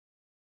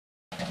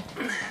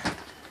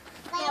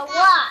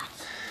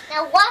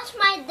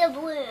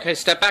Okay,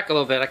 step back a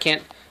little bit. I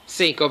can't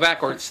see. Go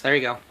backwards. There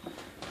you go.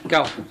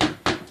 Go.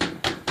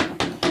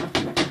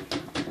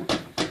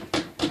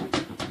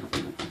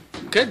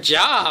 Good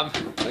job.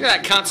 Look at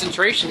that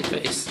concentration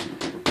face.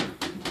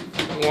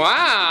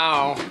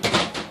 Wow.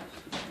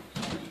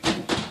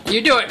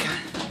 You do it.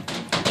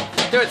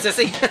 Do it,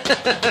 sissy.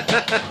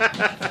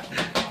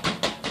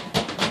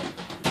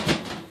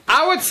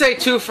 I would say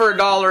 2 for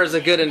 $1 is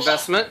a good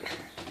investment.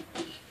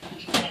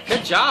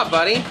 Good job,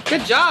 buddy.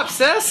 Good job,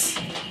 sis.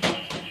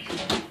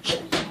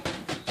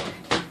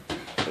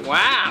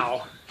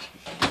 Wow.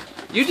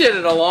 You did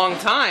it a long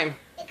time.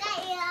 You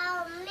got your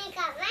own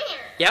makeup man.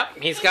 Yep,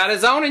 he's got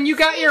his own and you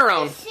got your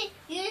own.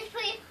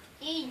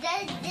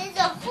 There's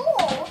a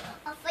hole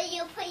for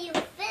you put your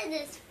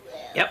fingers through.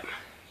 Yep.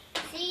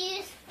 So you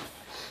just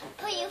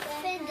put your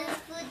fingers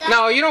through that.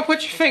 No, you don't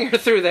put your finger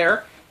through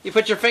there. You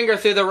put your finger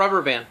through the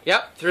rubber band.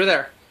 Yep, through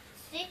there.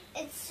 See,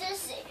 it's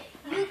just,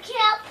 you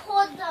can't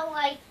pull them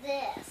like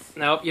this.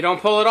 Nope, you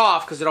don't pull it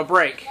off because it'll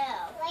break. No.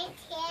 Like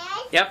this?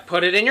 Yep,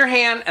 put it in your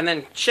hand and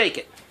then shake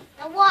it.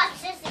 Now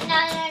watch this. No.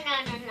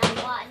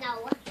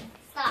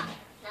 Stop.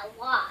 Now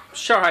watch.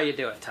 Show how you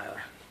do it,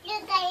 Tyler. You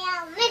got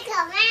your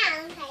makeup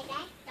man.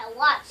 Now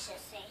watch this.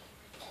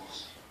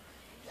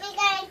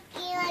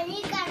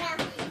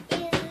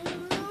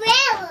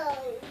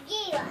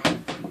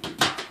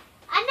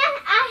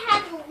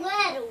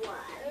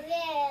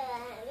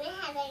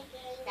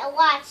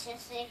 Watch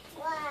this.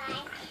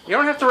 Why? You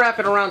don't have to wrap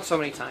it around so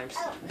many times.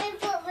 Oh, I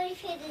put my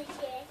fingers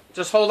here.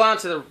 Just hold on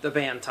to the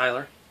band,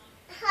 Tyler.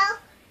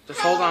 Just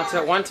hold on to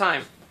it one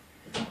time.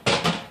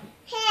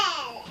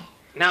 Head.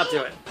 Now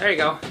do it. There you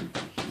go.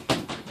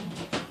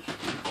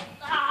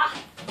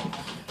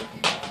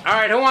 All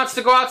right, who wants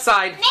to go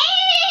outside? Me!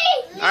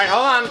 All right,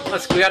 hold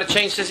on. We got to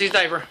change Sissy's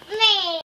diaper.